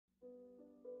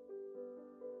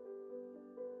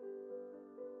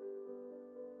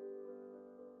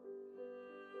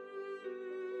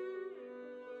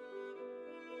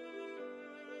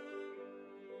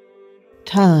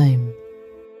Time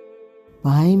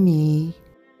by me,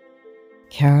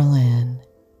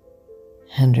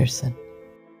 Henderson.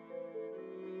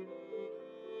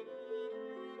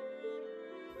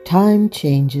 Time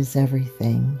changes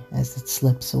everything as it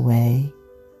slips away,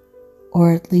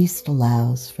 or at least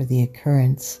allows for the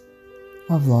occurrence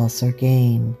of loss or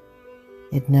gain.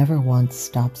 It never once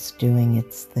stops doing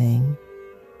its thing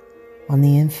on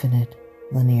the infinite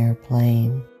linear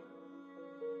plane.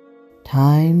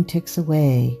 Time ticks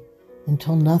away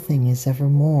until nothing is ever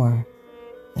more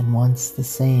than once the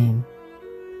same.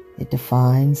 It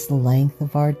defines the length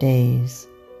of our days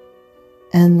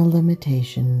and the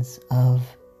limitations of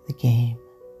the game.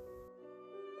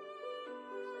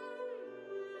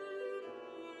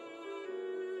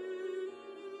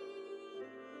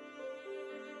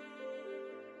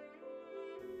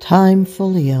 Time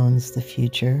fully owns the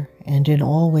future, and in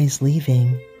always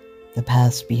leaving the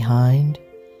past behind,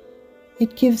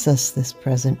 it gives us this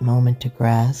present moment to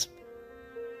grasp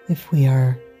if we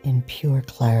are in pure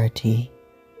clarity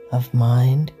of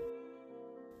mind.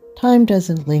 Time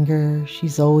doesn't linger,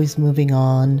 she's always moving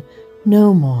on,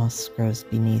 no moss grows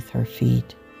beneath her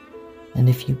feet, and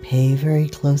if you pay very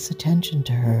close attention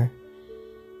to her,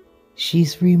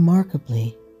 she's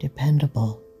remarkably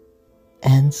dependable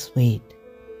and sweet.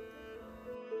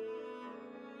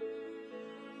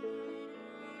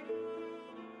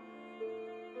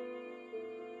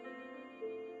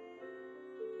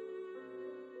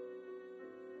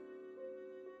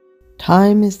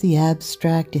 Time is the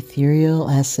abstract, ethereal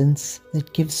essence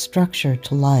that gives structure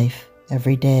to life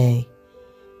every day.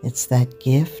 It's that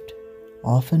gift,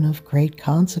 often of great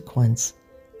consequence,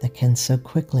 that can so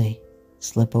quickly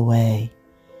slip away.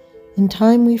 In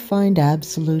time we find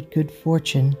absolute good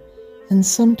fortune, and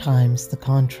sometimes the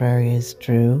contrary is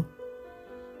true.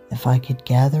 If I could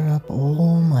gather up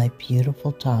all my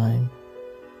beautiful time,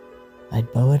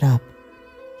 I'd bow it up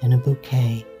in a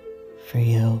bouquet for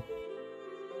you.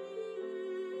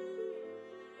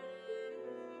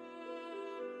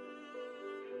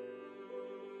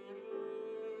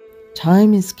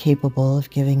 Time is capable of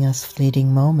giving us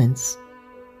fleeting moments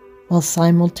while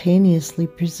simultaneously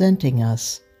presenting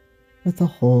us with a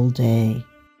whole day.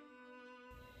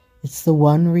 It's the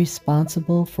one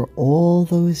responsible for all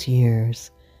those years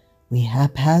we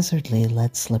haphazardly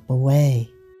let slip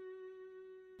away.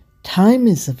 Time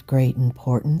is of great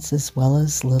importance as well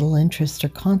as little interest or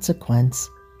consequence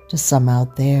to some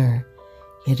out there,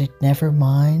 yet it never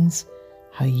minds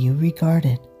how you regard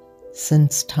it,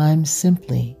 since time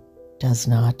simply does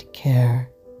not care.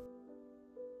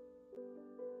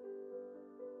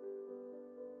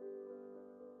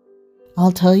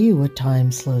 I'll tell you what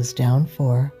time slows down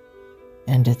for,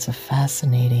 and it's a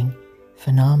fascinating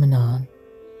phenomenon.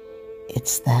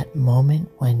 It's that moment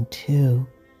when two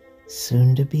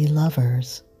soon-to-be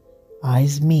lovers'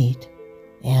 eyes meet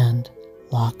and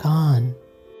lock on.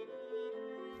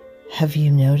 Have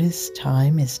you noticed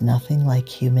time is nothing like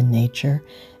human nature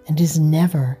and is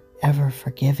never, ever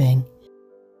forgiving?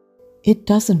 It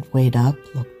doesn't wait up,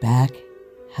 look back,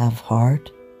 have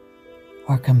heart,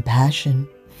 or compassion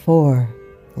for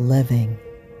the living.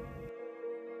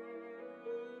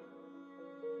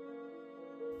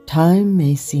 Time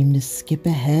may seem to skip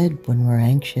ahead when we're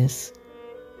anxious,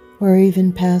 or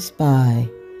even pass by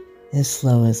as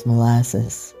slow as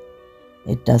molasses.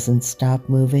 It doesn't stop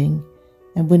moving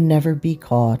and would never be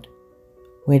caught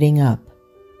waiting up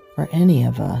for any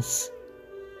of us.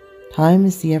 Time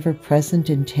is the ever-present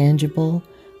intangible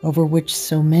over which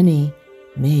so many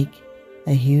make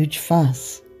a huge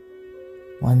fuss.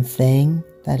 One thing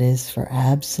that is for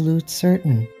absolute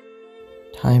certain,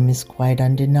 time is quite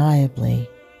undeniably,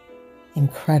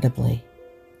 incredibly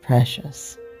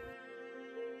precious.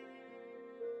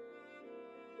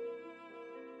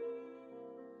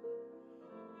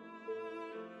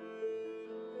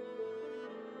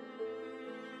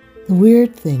 The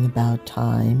weird thing about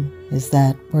time is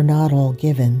that we're not all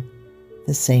given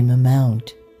the same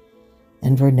amount,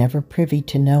 and we're never privy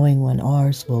to knowing when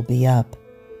ours will be up,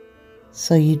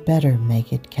 so you'd better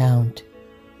make it count.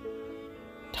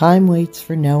 Time waits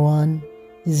for no one,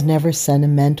 is never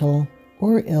sentimental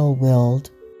or ill-willed,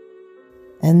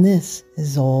 and this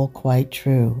is all quite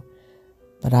true,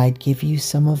 but I'd give you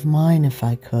some of mine if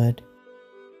I could,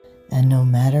 and no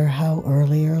matter how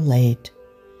early or late,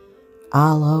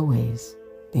 I'll always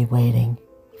be waiting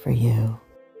for you.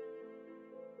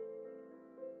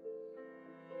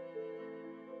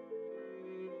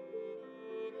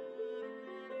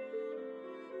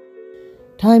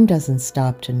 Time doesn't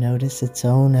stop to notice its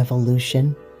own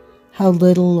evolution, how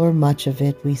little or much of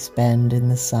it we spend in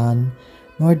the sun,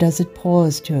 nor does it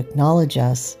pause to acknowledge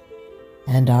us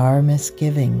and our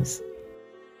misgivings,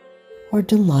 or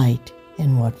delight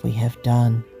in what we have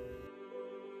done.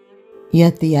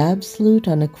 Yet the absolute,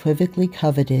 unequivocally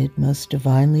coveted, most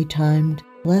divinely timed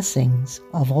blessings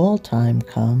of all time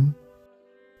come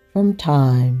from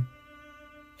time,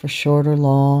 for short or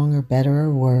long, or better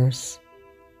or worse,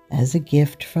 as a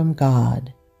gift from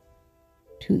God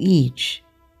to each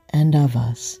and of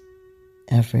us,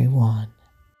 every one.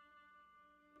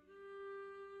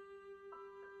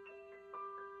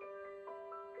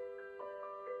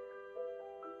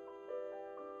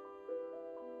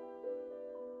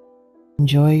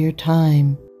 Enjoy your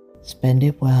time. Spend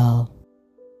it well.